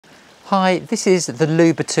Hi, this is the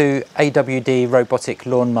LUBA 2 AWD Robotic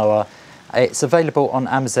Lawnmower. It's available on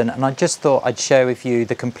Amazon, and I just thought I'd share with you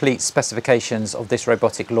the complete specifications of this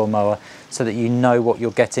robotic lawnmower so that you know what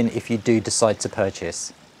you're getting if you do decide to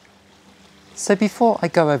purchase. So before I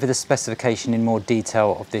go over the specification in more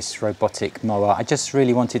detail of this robotic mower, I just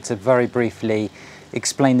really wanted to very briefly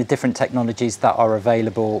explain the different technologies that are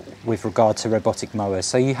available with regard to robotic mowers.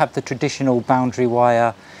 So you have the traditional boundary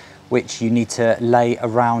wire, which you need to lay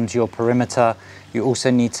around your perimeter. You also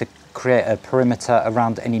need to create a perimeter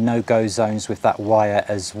around any no-go zones with that wire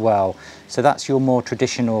as well. So that's your more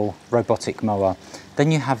traditional robotic mower. Then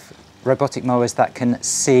you have robotic mowers that can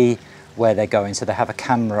see where they're going, so they have a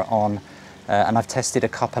camera on. And I've tested a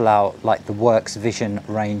couple out, like the Works Vision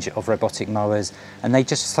range of robotic mowers, and they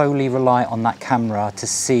just solely rely on that camera to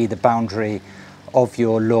see the boundary of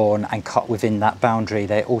your lawn and cut within that boundary.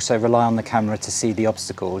 They also rely on the camera to see the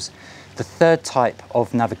obstacles. The third type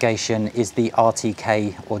of navigation is the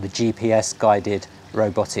RTK, or the GPS guided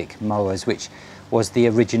robotic mowers, which was the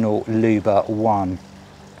original LUBA 1.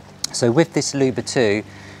 So with this LUBA 2,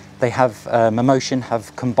 they have Momotion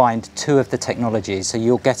have combined two of the technologies. So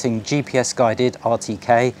you're getting GPS guided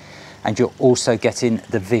RTK, and you're also getting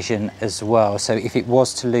the vision as well. So if it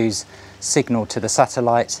was to lose signal to the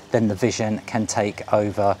satellite, then the vision can take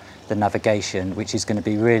over the navigation, which is going to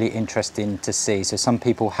be really interesting to see. So some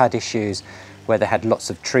people had issues where they had lots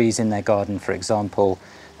of trees in their garden, for example,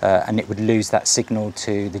 and it would lose that signal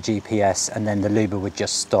to the GPS, and then the LUBA would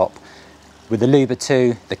just stop. With the LUBA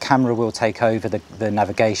 2, the camera will take over the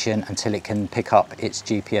navigation until it can pick up its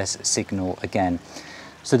GPS signal again.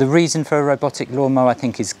 So the reason for a robotic lawnmower, I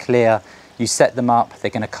think, is clear. You set them up,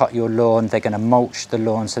 they're going to cut your lawn, they're going to mulch the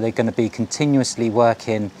lawn, so they're going to be continuously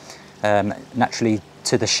working naturally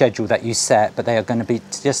to the schedule that you set, but they are going to be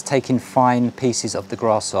just taking fine pieces of the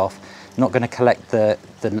grass off, not going to collect the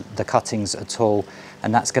cuttings at all,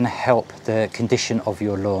 and that's going to help the condition of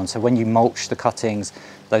your lawn. So when you mulch the cuttings,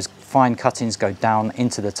 those fine cuttings go down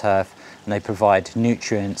into the turf and they provide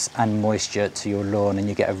nutrients and moisture to your lawn, and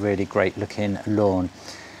you get a really great looking lawn.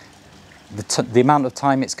 The amount of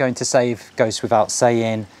time it's going to save goes without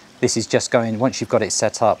saying. This is just going, once you've got it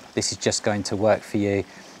set up, this is just going to work for you.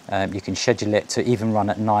 You can schedule it to even run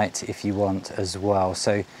at night if you want as well.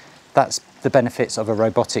 So that's the benefits of a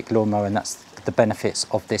robotic lawnmower, and that's the benefits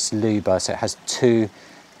of this LUBA. So it has two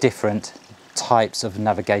different types of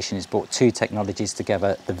navigation. It's brought two technologies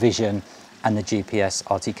together, the vision and the GPS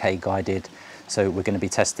RTK guided. So we're going to be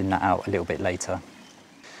testing that out a little bit later.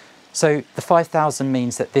 So the 5,000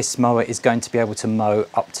 means that this mower is going to be able to mow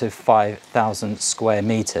up to 5,000 square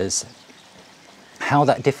meters. How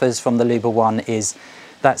that differs from the LUBA 1 is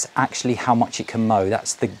that's actually how much it can mow.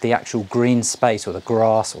 That's the actual green space or the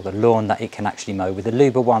grass or the lawn that it can actually mow. With the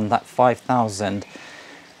LUBA 1, that 5,000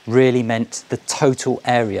 really meant the total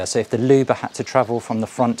area. So if the LUBA had to travel from the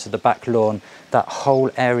front to the back lawn, that whole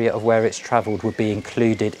area of where it's traveled would be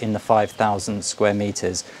included in the 5,000 square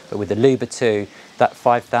meters. But with the LUBA 2, that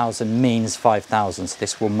 5,000 means 5,000. So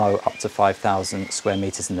this will mow up to 5,000 square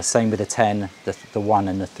meters, and the same with the 10, the 1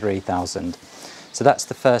 and the 3,000. So that's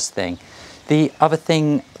the first thing. The other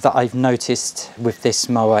thing that I've noticed with this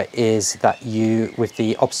mower is that with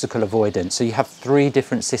the obstacle avoidance, so you have three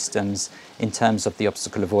different systems in terms of the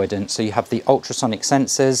obstacle avoidance. So you have the ultrasonic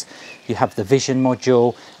sensors, you have the vision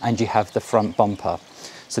module, and you have the front bumper.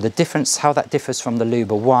 So the difference, how that differs from the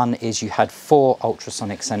LUBA 1 is you had 4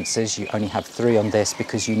 ultrasonic sensors, you only have 3 on this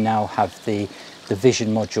because you now have the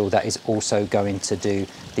vision module that is also going to do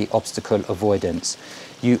the obstacle avoidance.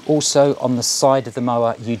 You also, on the side of the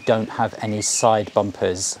mower, you don't have any side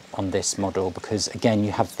bumpers on this model because, again,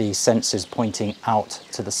 you have the sensors pointing out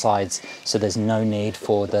to the sides, so there's no need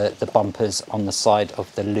for the bumpers on the side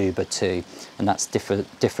of the LUBA 2, and that's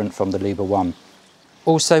different from the LUBA 1.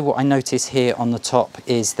 Also, what I notice here on the top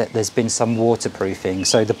is that there's been some waterproofing.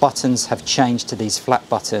 So the buttons have changed to these flat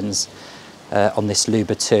buttons on this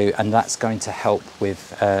LUBA 2, and that's going to help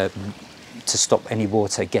with to stop any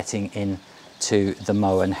water getting in to the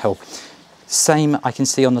mower and help. Same, I can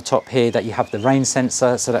see on the top here that you have the rain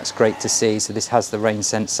sensor, so that's great to see. So this has the rain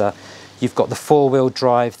sensor. You've got the 4-wheel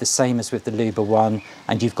drive, the same as with the LUBA 1,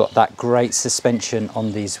 and you've got that great suspension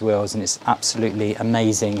on these wheels, and it's absolutely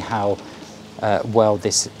amazing how well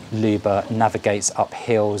this LUBA navigates up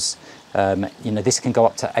hills. You know, this can go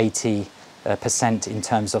up to 80% in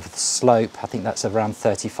terms of the slope. I think that's around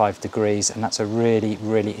 35 degrees, and that's a really,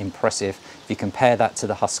 really impressive. If you compare that to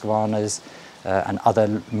the Husqvarnas and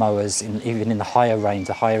other mowers, even in the higher range,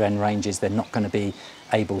 the higher end ranges, they're not going to be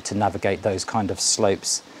able to navigate those kind of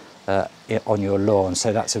slopes on your lawn.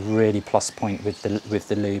 So that's a really plus point with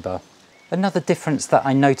the LUBA. Another difference that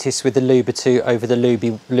I noticed with the LUBA 2 over the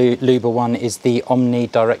LUBA 1 is the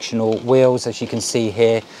omnidirectional wheels, as you can see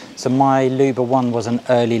here. So my LUBA 1 was an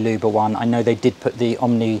early LUBA 1. I know they did put the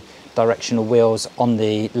omnidirectional wheels on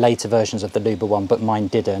the later versions of the LUBA 1, but mine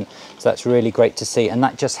didn't. So that's really great to see, and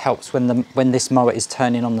that just helps when this mower is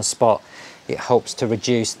turning on the spot. It helps to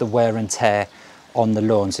reduce the wear and tear on the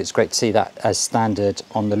lawn. So it's great to see that as standard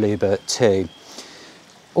on the LUBA 2.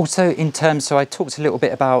 Also in terms, so I talked a little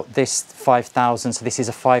bit about this 5,000, so this is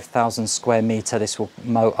a 5,000 square metre this will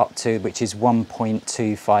mow up to, which is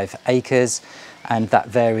 1.25 acres, and that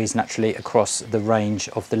varies naturally across the range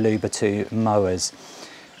of the LUBA 2 mowers.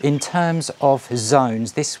 In terms of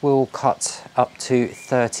zones, this will cut up to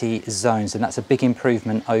 30 zones, and that's a big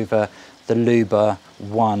improvement over the LUBA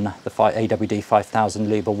 1, the AWD 5000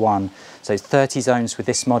 LUBA 1. So 30 zones with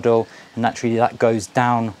this model, and naturally that goes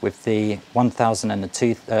down with the 1000 and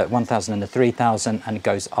the 1000 and the 3000, and it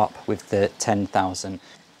goes up with the 10,000.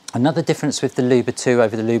 Another difference with the LUBA 2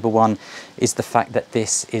 over the LUBA 1 is the fact that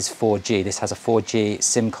this is 4G. This has a 4G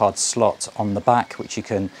SIM card slot on the back, which you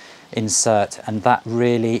can insert, and that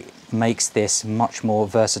really makes this much more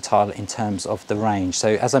versatile in terms of the range. So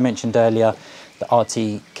as I mentioned earlier, the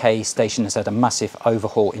RTK station has had a massive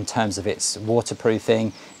overhaul in terms of its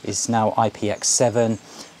waterproofing. It's now IPX7,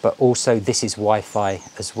 but also this is Wi-Fi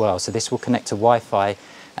as well. So this will connect to Wi-Fi,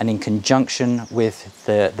 and in conjunction with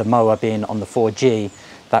the mower being on the 4G,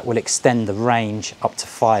 that will extend the range up to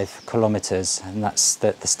 5 kilometers, and that's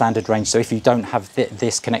the standard range. So if you don't have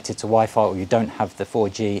this connected to Wi-Fi, or you don't have the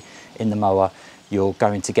 4G in the mower, you're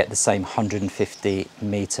going to get the same 150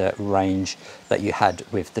 meter range that you had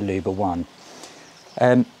with the LUBA 1.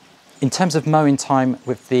 In terms of mowing time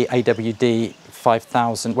with the AWD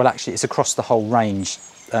 5000, well actually it's across the whole range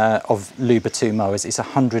of LUBA 2 mowers, it's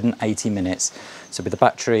 180 minutes. So with the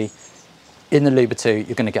battery in the LUBA 2,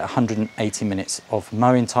 you're going to get 180 minutes of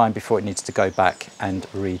mowing time before it needs to go back and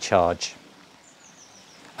recharge.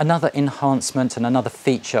 Another enhancement and another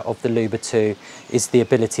feature of the LUBA 2 is the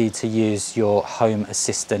ability to use your home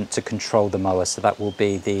assistant to control the mower. So that will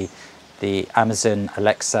be the Amazon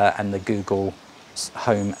Alexa and the Google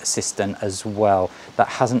Home Assistant as well. That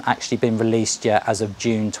hasn't actually been released yet as of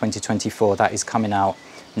June 2024. That is coming out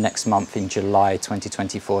next month in July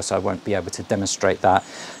 2024, so I won't be able to demonstrate that.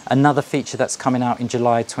 Another feature that's coming out in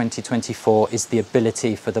July 2024 is the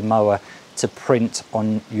ability for the mower to print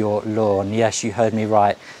on your lawn. Yes, you heard me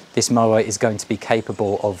right. This mower is going to be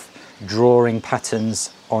capable of drawing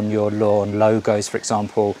patterns on your lawn, logos, for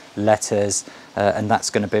example, letters, and that's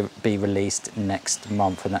going to be released next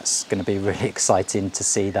month, and that's going to be really exciting to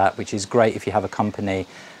see that, which is great if you have a company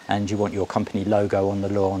and you want your company logo on the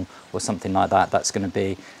lawn or something like that. That's going to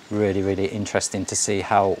be really, really interesting to see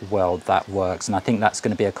how well that works. And I think that's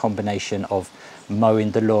going to be a combination of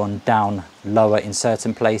mowing the lawn down lower in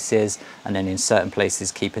certain places, and then in certain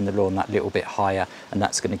places keeping the lawn that little bit higher, and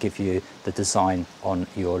that's going to give you the design on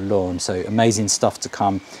your lawn. So amazing stuff to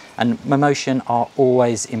come. And Momotion are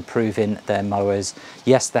always improving their mowers.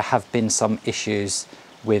 Yes, there have been some issues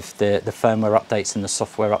with the firmware updates and the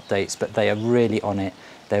software updates, but they are really on it.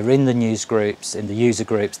 They're in the news groups, in the user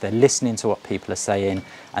groups, they're listening to what people are saying,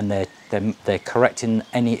 and they're correcting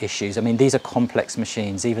any issues. I mean, these are complex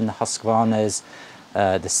machines. Even the Husqvarnas,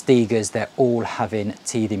 the Stigers, they're all having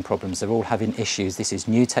teething problems. They're all having issues. This is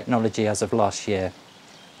new technology as of last year.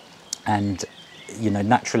 And, you know,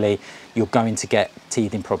 naturally, you're going to get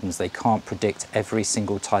teething problems. They can't predict every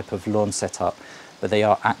single type of lawn setup, but they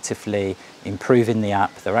are actively improving the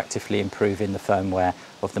app. They're actively improving the firmware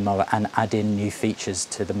of the mower and adding new features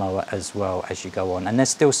to the mower as well as you go on. And they're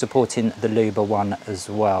still supporting the LUBA 1 as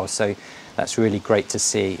well. So that's really great to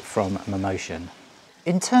see from Momotion.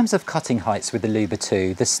 In terms of cutting heights with the LUBA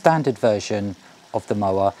 2, the standard version of the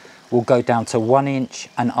mower will go down to 1 inch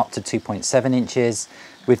and up to 2.7 inches.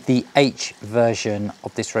 With the H version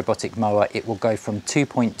of this robotic mower, it will go from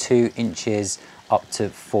 2.2 inches up to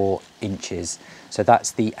 4 inches. So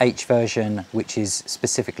that's the H version, which is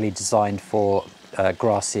specifically designed for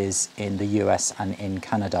grasses in the US and in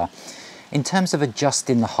Canada. In terms of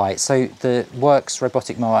adjusting the height, so the Works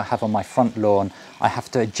robotic mower I have on my front lawn, I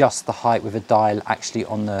have to adjust the height with a dial actually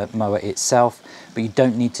on the mower itself, but you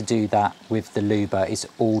don't need to do that with the LUBA. It's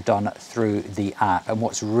all done through the app. And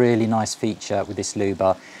what's really nice feature with this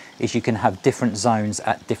LUBA is you can have different zones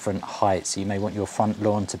at different heights. So you may want your front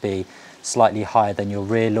lawn to be slightly higher than your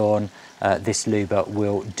rear lawn. This LUBA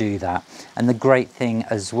will do that. And the great thing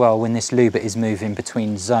as well, when this LUBA is moving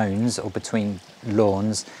between zones or between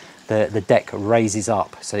lawns, the deck raises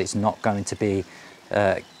up, so it's not going to be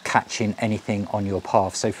catching anything on your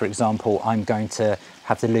path. So for example, I'm going to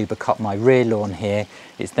have the LUBA cut my rear lawn here.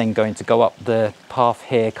 It's then going to go up the path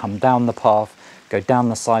here, come down the path, go down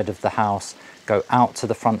the side of the house, go out to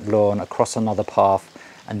the front lawn, across another path,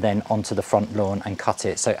 and then onto the front lawn and cut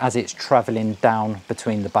it. So as it's traveling down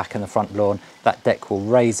between the back and the front lawn, that deck will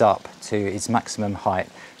raise up to its maximum height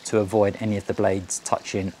to avoid any of the blades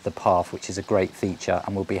touching the path, which is a great feature,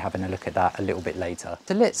 and we'll be having a look at that a little bit later.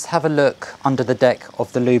 So let's have a look under the deck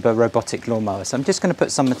of the LUBA robotic lawnmower. So I'm just going to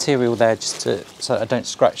put some material there just so I don't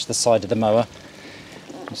scratch the side of the mower.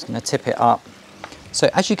 I'm just going to tip it up. So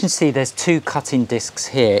as you can see, there's 2 cutting discs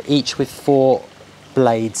here, each with 4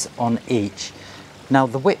 blades on each. Now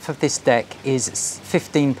the width of this deck is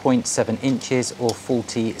 15.7 inches or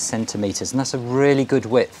 40 centimeters, and that's a really good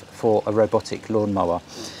width for a robotic lawnmower.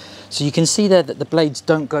 So you can see there that the blades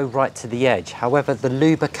don't go right to the edge. However, the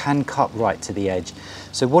LUBA can cut right to the edge.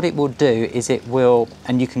 So what it will do is it will,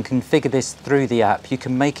 and you can configure this through the app, you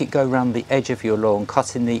can make it go around the edge of your lawn,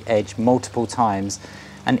 cutting the edge multiple times,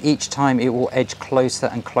 and each time it will edge closer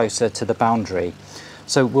and closer to the boundary.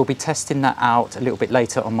 So we'll be testing that out a little bit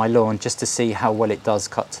later on my lawn just to see how well it does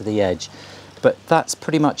cut to the edge. But that's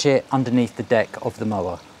pretty much it underneath the deck of the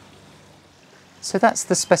mower. So that's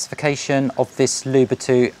the specification of this LUBA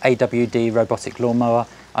 2 AWD robotic lawnmower.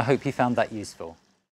 I hope you found that useful.